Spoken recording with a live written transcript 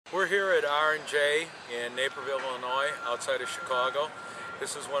We're here at R&J in Naperville, Illinois, outside of Chicago.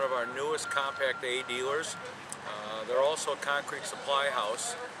 This is one of our newest compact A dealers. They're also a concrete supply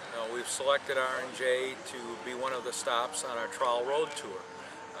house. We've selected R&J to be one of the stops on our Trowel Road Tour.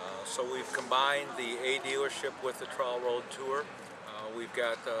 So we've combined the A dealership with the Trowel Road Tour. We've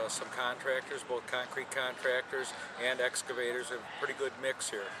got some contractors, both concrete contractors and excavators, a pretty good mix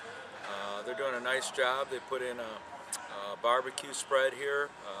here. They're doing a nice job. They put in a barbecue spread here.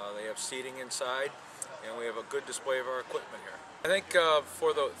 They have seating inside, and we have a good display of our equipment here. I think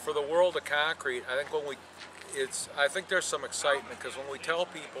for the world of concrete, I think there's some excitement, because when we tell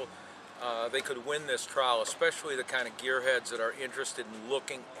people they could win this trowel, especially the kind of gearheads that are interested in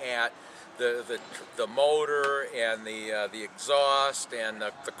looking at the motor and the exhaust and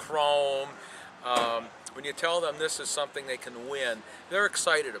the chrome. When you tell them this is something they can win, they're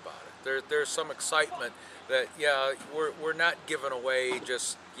excited about it. There's some excitement that, yeah, we're not giving away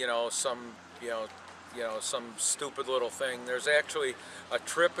just some stupid little thing. There's actually a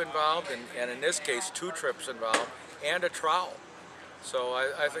trip involved, and in this case 2 trips involved, and a trowel. So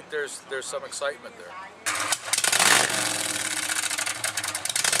I think there's some excitement there.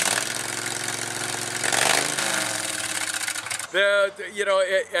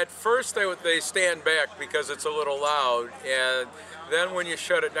 At first they stand back because it's a little loud, and then when you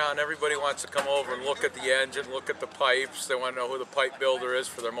shut it down, everybody wants to come over and look at the engine, look at the pipes. They want to know who the pipe builder is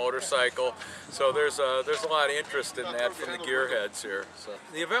for their motorcycle. So there's a lot of interest in that from the gearheads here. So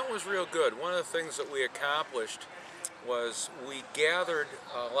the event was real good. One of the things that we accomplished was we gathered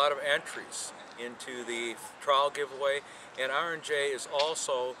a lot of entries into the trowel giveaway, and R&J is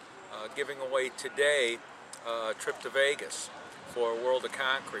also giving away today a trip to Vegas for World of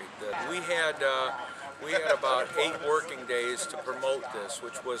Concrete. We had about 8 working days to promote this,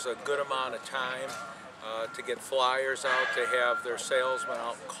 which was a good amount of time to get flyers out, to have their salesmen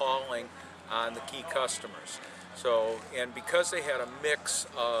out calling on the key customers. So, and because they had a mix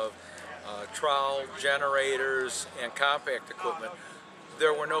of trowel, generators, and compact equipment,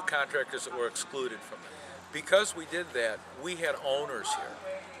 there were no contractors that were excluded from it. Because we did that, we had owners here.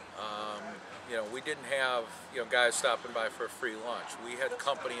 We didn't have guys stopping by for a free lunch. We had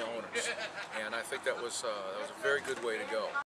company owners, and I think that was a very good way to go.